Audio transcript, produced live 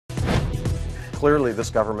clearly this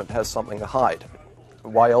government has something to hide.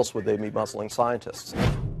 Why else would they be muzzling scientists?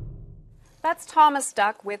 That's Thomas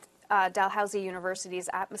Duck with Dalhousie University's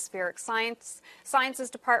Atmospheric Sciences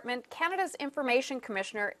Department. Canada's Information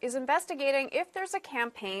Commissioner is investigating if there's a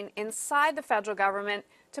campaign inside the federal government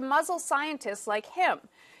to muzzle scientists like him.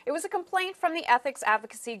 It was a complaint from the ethics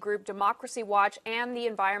advocacy group Democracy Watch and the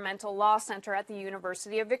Environmental Law Centre at the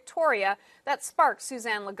University of Victoria that sparked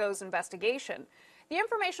Suzanne Legault's investigation. The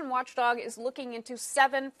information watchdog is looking into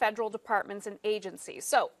 7 federal departments and agencies.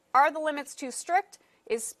 So, are the limits too strict?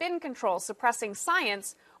 Is spin control suppressing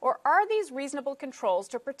science? Or are these reasonable controls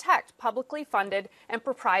to protect publicly funded and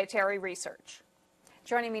proprietary research?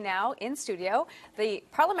 Joining me now in studio, the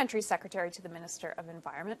Parliamentary Secretary to the Minister of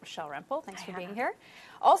Environment, Michelle Rempel. Thanks for being here.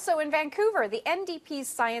 Also in Vancouver, the NDP's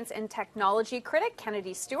Science and Technology critic,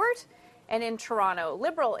 Kennedy Stewart. And in Toronto,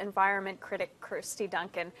 Liberal environment critic Kirsty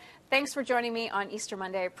Duncan. Thanks for joining me on Easter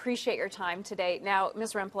Monday. I appreciate your time today. Now,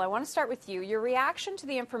 Ms. Rempel, I want to start with you. Your reaction to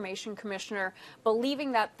the Information Commissioner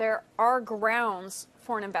believing that there are grounds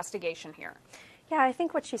for an investigation here. Yeah, I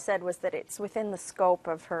think what she said was that it's within the scope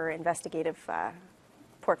of her investigative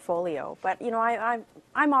portfolio. But, you know,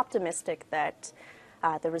 I'm optimistic that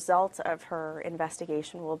the result of her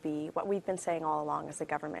investigation will be what we've been saying all along as a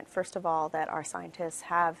government. First of all, that our scientists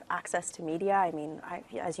have access to media. I mean,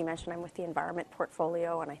 as you mentioned, I'm with the environment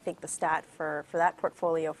portfolio, and I think the stat for that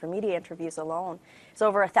portfolio for media interviews alone is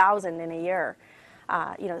over 1,000 in a year.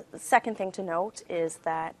 You know, the second thing to note is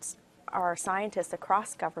that our scientists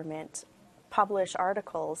across government publish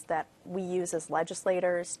articles that we use as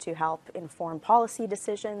legislators to help inform policy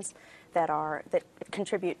decisions that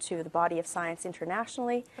contribute to the body of science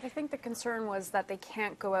internationally. But I think the concern was that they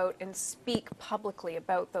can't go out and speak publicly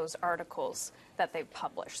about those articles that they've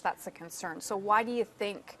published. That's the concern. So why do you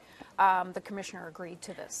think the Commissioner agreed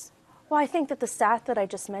to this? Well, I think that the stat that I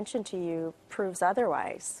just mentioned to you proves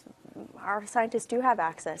otherwise. Our scientists do have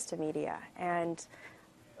access to media, and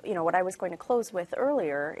you know, what I was going to close with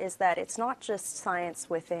earlier is that it's not just science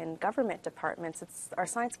within government departments, it's our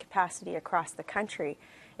science capacity across the country.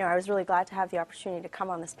 You know, I was really glad to have the opportunity to come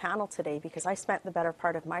on this panel today because I spent the better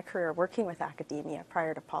part of my career working with academia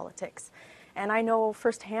prior to politics. And I know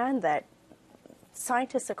firsthand that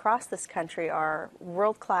scientists across this country are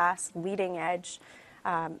world-class, leading-edge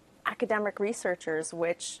academic researchers,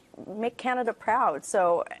 which make Canada proud.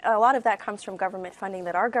 So a lot of that comes from government funding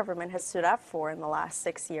that our government has stood up for in the last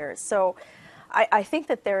 6 years. So I think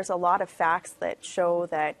that there's a lot of facts that show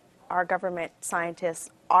that our government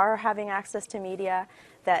scientists are having access to media,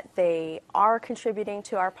 that they are contributing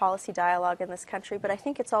to our policy dialogue in this country. But I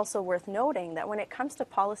think it's also worth noting that when it comes to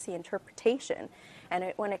policy interpretation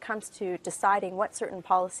and when it comes to deciding what certain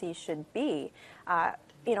policies should be,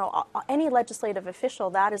 you know, any legislative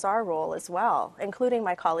official, that is our role as well, including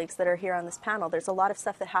my colleagues that are here on this panel. There's a lot of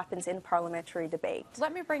stuff that happens in parliamentary debate.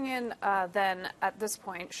 Let me bring in then, at this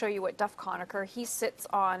point, show you what Duff Conacher, he sits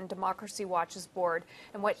on Democracy Watch's board,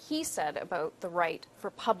 and what he said about the right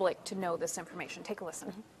for public to know this information. Take a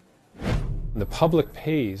listen. The public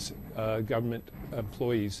pays government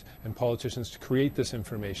employees and politicians to create this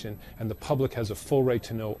information, and the public has a full right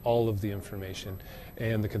to know all of the information.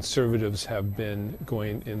 And the Conservatives have been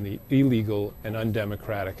going in the illegal and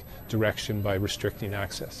undemocratic direction by restricting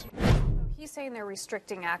access. He's saying they're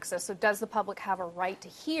restricting access, so does the public have a right to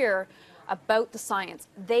hear about the science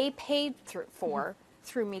they paid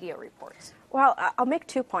through media reports? Well, I'll make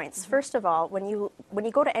 2 points. First of all, when you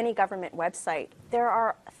go to any government website, there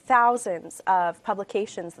are thousands of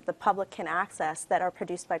publications that the public can access that are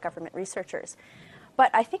produced by government researchers. But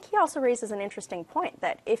I think he also raises an interesting point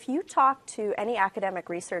that if you talk to any academic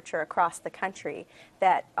researcher across the country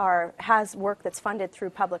that has work that's funded through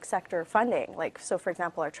public sector funding, like, so for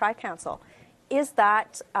example, our Tri-Council, is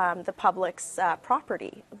that the public's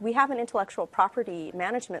property? We have an intellectual property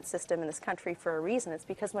management system in this country for a reason. It's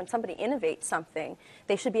because when somebody innovates something,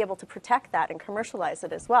 they should be able to protect that and commercialize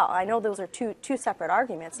it as well. I know those are two separate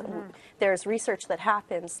arguments. Mm-hmm. There's research that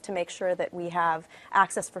happens to make sure that we have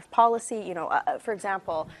access for policy. You know, for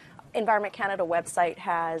example, Environment Canada website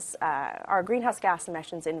has our greenhouse gas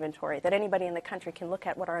emissions inventory that anybody in the country can look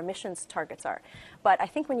at what our emissions targets are. But I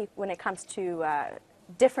think when it comes to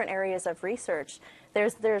different areas of research,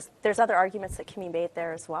 there's other arguments that can be made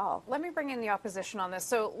there as well. Let me bring in the opposition on this.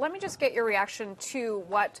 So let me just get your reaction to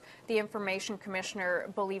what the Information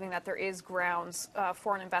Commissioner believing that there is grounds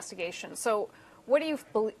for an investigation. So what do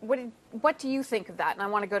you think of that? And I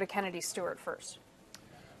want to go to Kennedy Stewart first.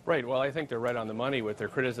 Right. Well, I think they're right on the money with their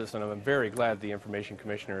criticism, and I'm very glad the Information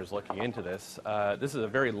Commissioner is looking into this. This is a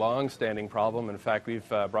very long-standing problem. In fact, we've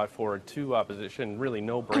brought forward two opposition, really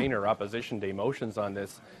no-brainer opposition day motions on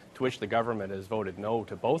this, to which the government has voted no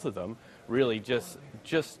to both of them, really just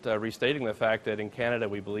restating the fact that in Canada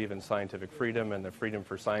we believe in scientific freedom and the freedom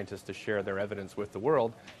for scientists to share their evidence with the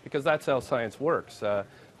world, because that's how science works.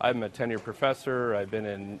 I'm a tenured professor. I've been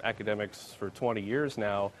in academics for 20 years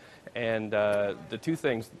now, and the two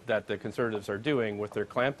things that the Conservatives are doing with their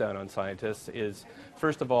clampdown on scientists is,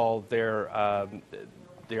 first of all, they're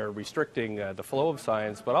restricting the flow of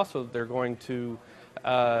science, but also they're going to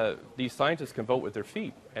these scientists can vote with their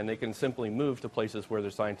feet, and they can simply move to places where their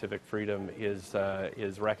scientific freedom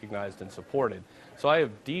is recognized and supported. So I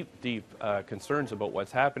have deep concerns about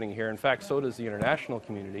what's happening here. In fact, so does the international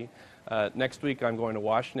community. Next week, I'm going to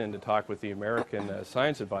Washington to talk with the American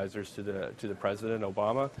science advisors to the President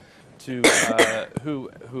Obama,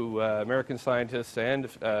 who American scientists and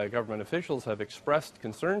government officials have expressed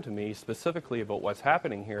concern to me specifically about what's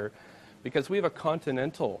happening here, because we have a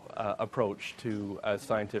continental approach to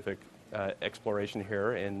scientific exploration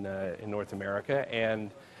here in North America,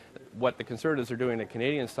 and what the Conservatives are doing to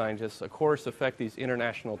Canadian scientists, of course, affect these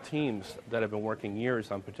international teams that have been working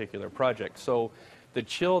years on particular projects. So the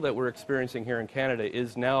chill that we're experiencing here in Canada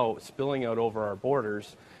is now spilling out over our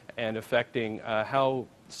borders and affecting how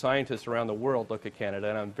scientists around the world look at Canada,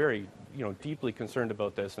 and I'm very deeply concerned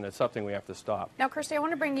about this, and it's something we have to stop. Now, Kirsty, I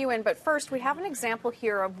want to bring you in, but first we have an example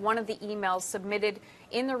here of one of the emails submitted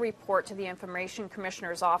in the report to the Information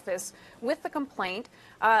Commissioner's office with the complaint.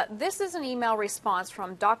 This is an email response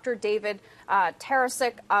from Dr. David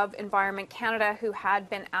Tarasik of Environment Canada, who had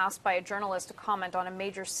been asked by a journalist to comment on a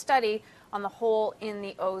major study on the hole in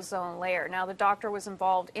the ozone layer. Now, the doctor was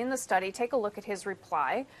involved in the study. Take a look at his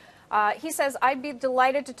reply. He says, "I'd be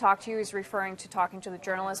delighted to talk to you." He's referring to talking to the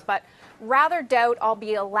journalist, but rather doubt I'll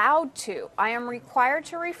be allowed to. I am required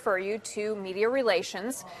to refer you to media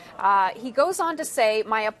relations. He goes on to say,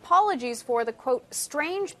 "My apologies for the, quote,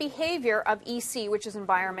 strange behavior of EC," which is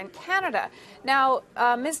Environment Canada. Now,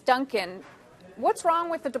 Ms. Duncan, what's wrong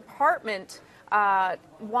with the department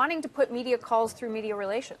wanting to put media calls through media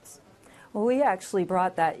relations? Well, we actually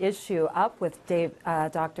brought that issue up with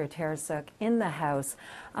Dr. Tarasuk in the House.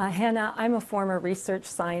 Hannah, I'm a former research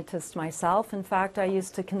scientist myself. In fact, I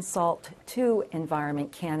used to consult to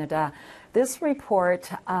Environment Canada. This report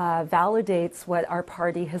validates what our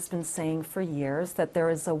party has been saying for years, that there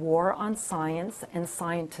is a war on science and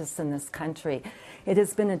scientists in this country. It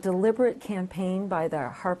has been a deliberate campaign by the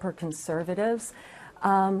Harper Conservatives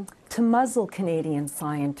to muzzle Canadian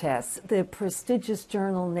scientists. The prestigious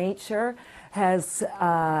journal Nature has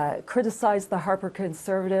criticized the Harper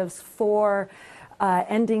Conservatives for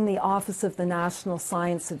ending the office of the National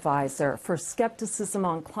Science Advisor, for skepticism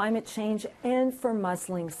on climate change, and for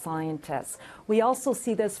muzzling scientists. We also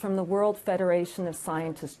see this from the World Federation of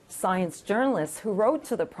Science Journalists, who wrote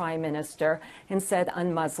to the Prime Minister and said,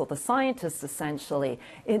 unmuzzle the scientists, essentially.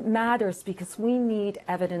 It matters because we need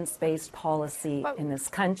evidence-based policy in this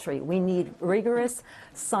country. We need rigorous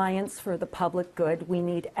science for the public good. We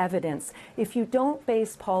need evidence. If you don't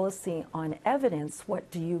base policy on evidence, what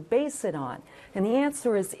do you base it on? And the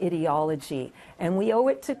answer is ideology. And we owe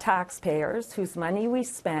it to taxpayers whose money we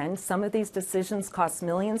spend. Some of these decisions cost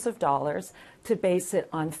millions of dollars to base it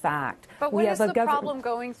on fact. But what is the problem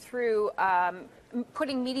going through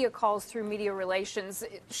putting media calls through media relations?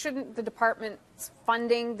 Shouldn't the department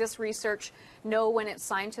funding this research know when its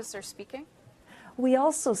scientists are speaking? We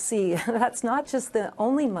also see, that's not just the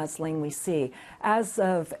only muzzling we see. As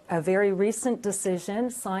of a very recent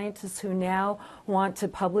decision, scientists who now want to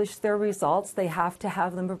publish their results, they have to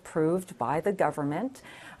have them approved by the government.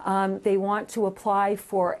 They want to apply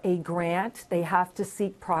for a grant. They have to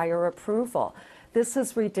seek prior approval. This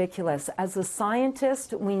is ridiculous. As a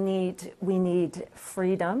scientist, we need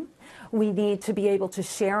freedom. We need to be able to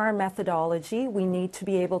share our methodology. We need to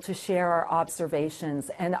be able to share our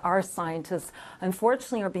observations. And our scientists,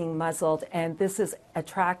 unfortunately, are being muzzled, and this is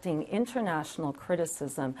attracting international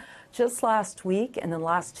criticism. Just last week, and the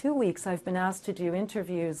last 2 weeks, I've been asked to do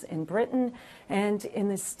interviews in Britain and in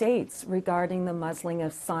the States regarding the muzzling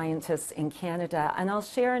of scientists in Canada. And I'll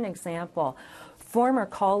share an example. Former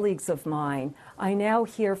colleagues of mine, I now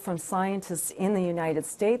hear from scientists in the United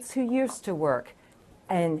States who used to work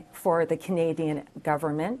for the Canadian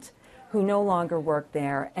government, who no longer work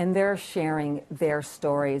there, and they're sharing their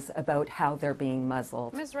stories about how they're being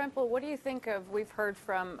muzzled. Ms. Rempel, what do you think of, we've heard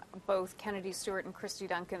from both Kennedy Stewart and Christy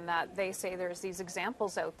Duncan that they say there's these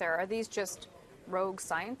examples out there. Are these just rogue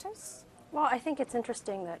scientists? Well, I think it's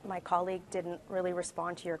interesting that my colleague didn't really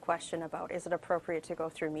respond to your question about is it appropriate to go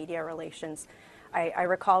through media relations. I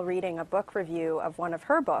recall reading a book review of one of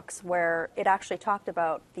her books where it actually talked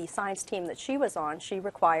about the science team that she was on. She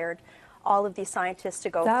required all of these scientists to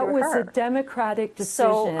go That through was her. a democratic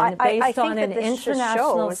decision So I based think on that an this just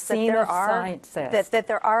international shows that team there of are scientists. that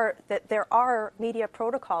there are media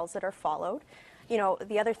protocols that are followed. You know,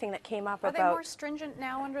 the other thing that came up Are about they more stringent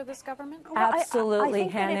now under this government? Well, I Absolutely,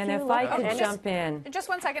 think that Hannah. if And you if look I at could any- jump in. Just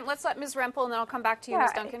one second. Let's let Ms. Rempel, and then I'll come back to you,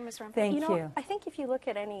 Ms. Duncan. Ms. Rempel. Thank know, you. I think if you look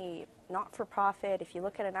at any not-for-profit, if you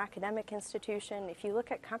look at an academic institution, if you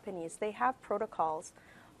look at companies, they have protocols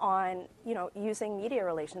on, you know, using media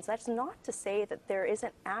relations. That's not to say that there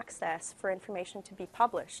isn't access for information to be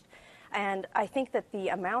published. And I think that the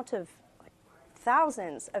amount of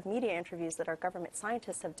thousands of media interviews that our government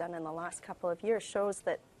scientists have done in the last couple of years shows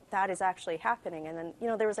that that is actually happening. And then, you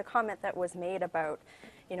know, there was a comment that was made about,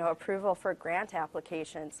 you know, approval for grant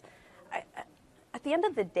applications. At the end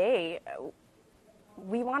of the day,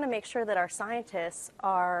 we want to make sure that our scientists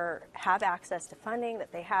have access to funding,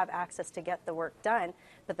 that they have access to get the work done,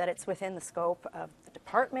 but that it's within the scope of the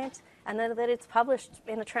department, and then that it's published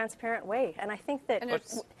in a transparent way. And I think that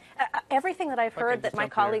everything that I've heard that my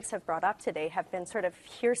colleagues have brought up today have been sort of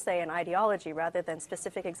hearsay and ideology rather than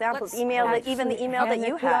specific examples. Even the email that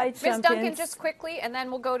you had. Ms. Duncan, just quickly, and then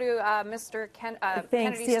we'll go to Mr.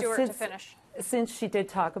 Kennedy Stewart to finish. Since she did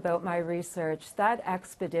talk about my research, that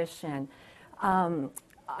expedition,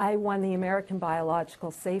 I won the American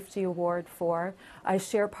Biological Safety Award for. I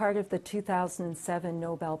share part of the 2007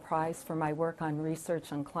 Nobel Prize for my work on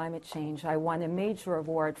research on climate change. I won a major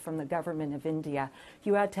award from the government of India.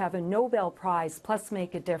 You had to have a Nobel Prize plus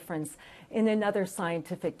make a difference in another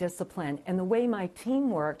scientific discipline. And the way my team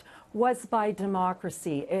worked was by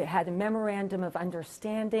democracy. It had a memorandum of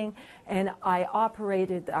understanding, and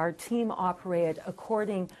our team operated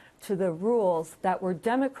according to the rules that were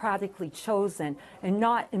democratically chosen and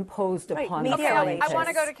not imposed upon the scientists. I want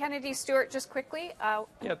to go to Kennedy Stewart just quickly.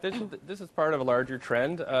 Yeah, this is part of a larger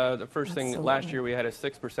trend. The first thing, last year we had a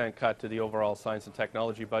 6% cut to the overall science and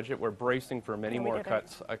technology budget. We're bracing for many more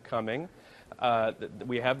cuts coming.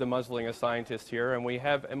 We have the muzzling of scientists here,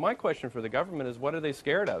 and my question for the government is, what are they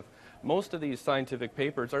scared of? Most of these scientific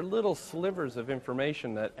papers are little slivers of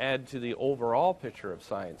information that add to the overall picture of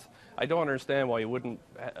science. I don't understand why you wouldn't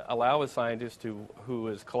allow a scientist who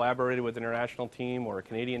has collaborated with an international team or a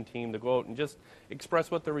Canadian team to go out and just express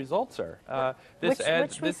what the results are. This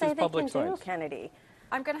is public science. Kennedy.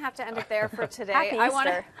 I'm going to have to end it there for today. Happy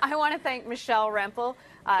Easter. I want to thank Michelle Rempel,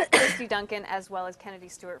 Christy Duncan, as well as Kennedy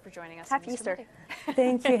Stewart for joining us. Happy Easter.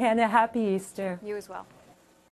 Thank you, Hannah. Happy Easter. You as well.